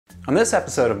On this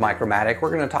episode of Micromatic,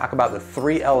 we're going to talk about the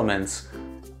three elements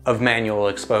of manual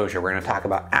exposure. We're going to talk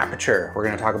about aperture, we're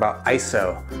going to talk about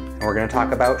ISO, and we're going to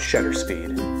talk about shutter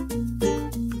speed.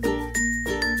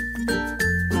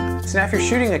 So now if you're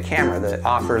shooting a camera that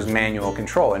offers manual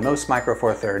control, and most Micro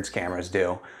Four Thirds cameras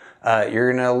do,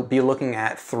 you're going to be looking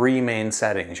at three main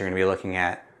settings. You're going to be looking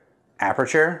at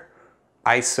aperture,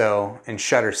 ISO, and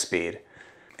shutter speed.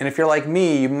 And if you're like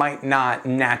me, you might not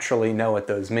naturally know what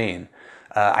those mean.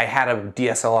 I had a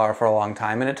DSLR for a long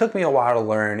time, and it took me a while to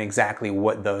learn exactly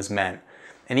what those meant.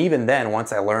 And even then,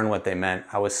 once I learned what they meant,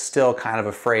 I was still kind of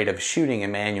afraid of shooting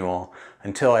in manual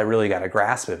until I really got a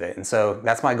grasp of it. And so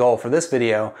that's my goal for this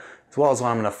video, as well as what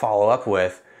I'm going to follow up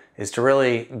with, is to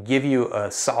really give you a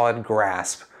solid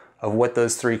grasp of what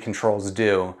those three controls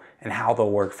do and how they'll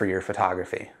work for your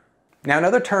photography. Now,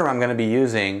 another term I'm going to be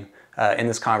using in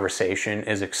this conversation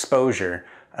is exposure.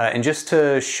 And just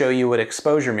to show you what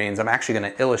exposure means, I'm actually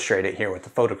going to illustrate it here with the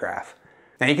photograph.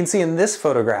 Now you can see in this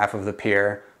photograph of the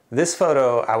pier, this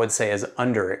photo I would say is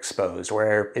underexposed,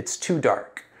 where it's too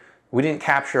dark. We didn't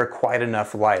capture quite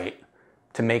enough light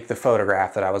to make the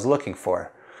photograph that I was looking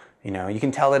for. You know, you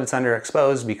can tell that it's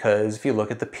underexposed because if you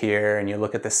look at the pier and you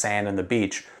look at the sand and the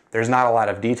beach, there's not a lot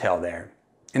of detail there.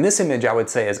 In this image, I would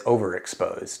say is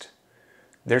overexposed.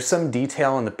 There's some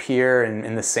detail in the pier and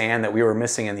in the sand that we were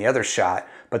missing in the other shot,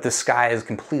 but the sky is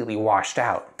completely washed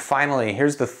out. Finally,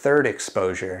 here's the third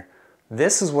exposure.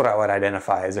 This is what I would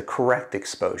identify as a correct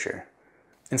exposure.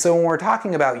 And so when we're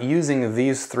talking about using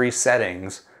these three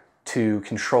settings to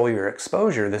control your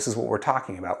exposure, this is what we're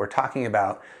talking about. We're talking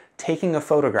about taking a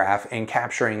photograph and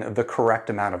capturing the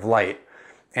correct amount of light.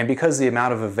 And because the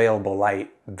amount of available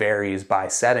light varies by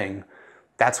setting,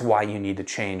 that's why you need to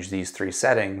change these three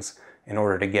settings in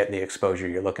order to get the exposure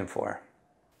you're looking for.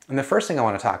 And the first thing I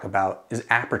want to talk about is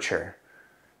aperture.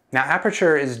 Now,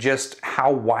 aperture is just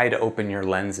how wide open your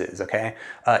lens is, okay?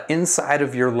 Inside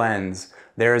of your lens,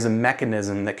 there is a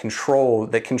mechanism that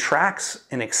contracts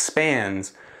and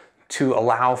expands to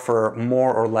allow for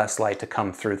more or less light to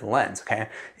come through the lens, okay?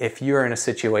 If you're in a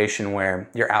situation where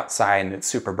you're outside and it's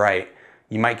super bright,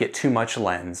 you might get too much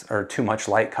lens or too much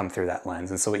light come through that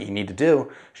lens. And so what you need to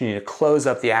do is you need to close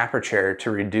up the aperture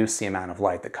to reduce the amount of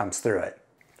light that comes through it.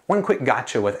 One quick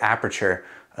gotcha with aperture,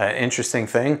 interesting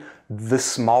thing, the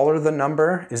smaller the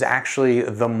number is actually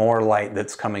the more light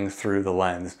that's coming through the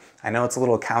lens. I know it's a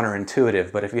little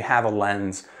counterintuitive, but if you have a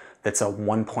lens that's a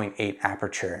 1.8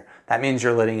 aperture, that means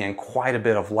you're letting in quite a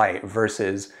bit of light,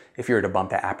 versus if you were to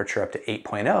bump the aperture up to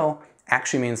 8.0,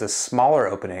 actually means a smaller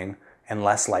opening and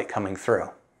less light coming through.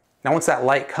 Now once that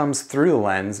light comes through the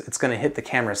lens, it's going to hit the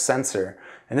camera's sensor,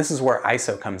 and this is where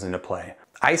ISO comes into play.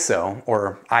 ISO,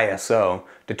 or ISO,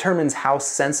 determines how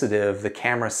sensitive the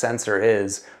camera sensor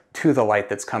is to the light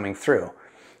that's coming through.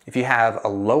 If you have a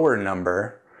lower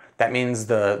number, that means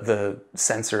the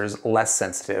sensor is less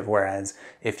sensitive, whereas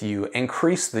if you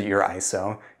increase your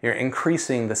ISO, you're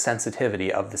increasing the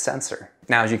sensitivity of the sensor.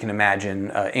 Now, as you can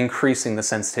imagine, increasing the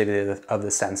sensitivity of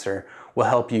the sensor will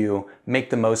help you make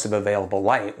the most of available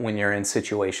light when you're in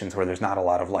situations where there's not a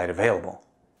lot of light available.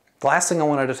 The last thing I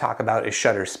wanted to talk about is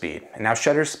shutter speed. And now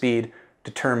shutter speed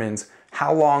determines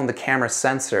how long the camera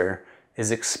sensor is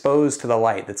exposed to the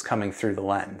light that's coming through the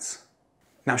lens.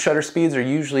 Now shutter speeds are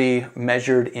usually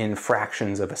measured in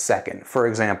fractions of a second. For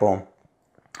example,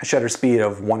 a shutter speed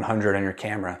of 100 on your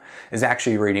camera is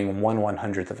actually reading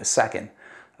 1/100th of a second.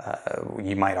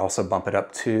 You might also bump it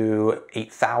up to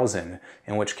 8,000,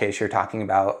 in which case you're talking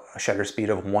about a shutter speed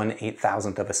of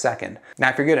 1/8000th of a second. Now,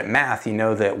 if you're good at math, you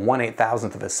know that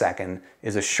 1/8000th of a second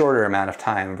is a shorter amount of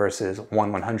time versus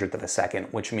 1/100th of a second,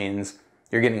 which means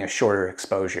you're getting a shorter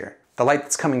exposure. The light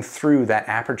that's coming through that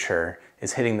aperture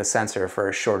is hitting the sensor for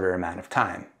a shorter amount of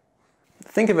time.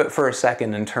 Think of it for a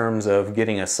second in terms of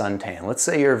getting a suntan. Let's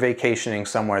say you're vacationing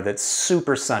somewhere that's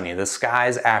super sunny. The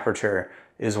sky's aperture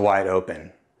is wide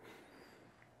open.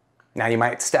 Now you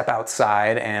might step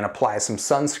outside and apply some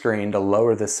sunscreen to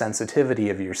lower the sensitivity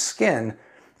of your skin,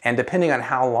 and depending on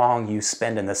how long you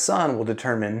spend in the sun will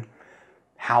determine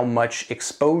how much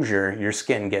exposure your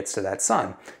skin gets to that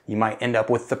sun. You might end up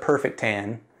with the perfect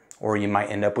tan, or you might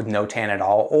end up with no tan at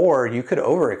all, or you could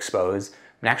overexpose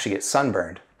and actually get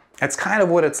sunburned. That's kind of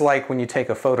what it's like when you take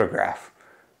a photograph.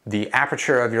 The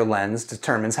aperture of your lens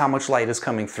determines how much light is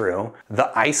coming through.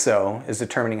 The ISO is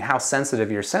determining how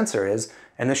sensitive your sensor is,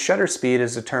 and the shutter speed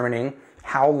is determining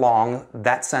how long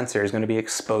that sensor is going to be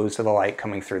exposed to the light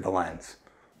coming through the lens.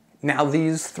 Now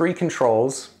these three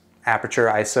controls, aperture,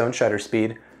 ISO, and shutter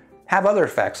speed, have other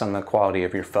effects on the quality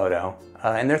of your photo,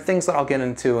 and they're things that I'll get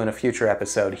into in a future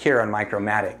episode here on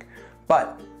Micromatic.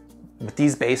 But With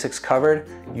these basics covered,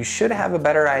 you should have a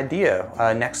better idea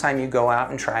next time you go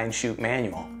out and try and shoot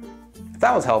manual. If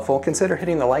that was helpful, consider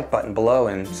hitting the like button below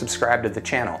and subscribe to the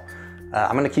channel.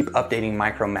 I'm going to keep updating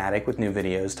Micromatic with new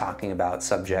videos talking about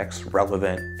subjects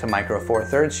relevant to Micro Four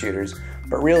Thirds shooters,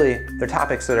 but really they're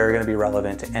topics that are going to be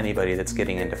relevant to anybody that's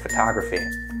getting into photography.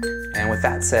 And with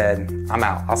that said, I'm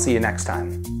out. I'll see you next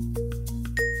time.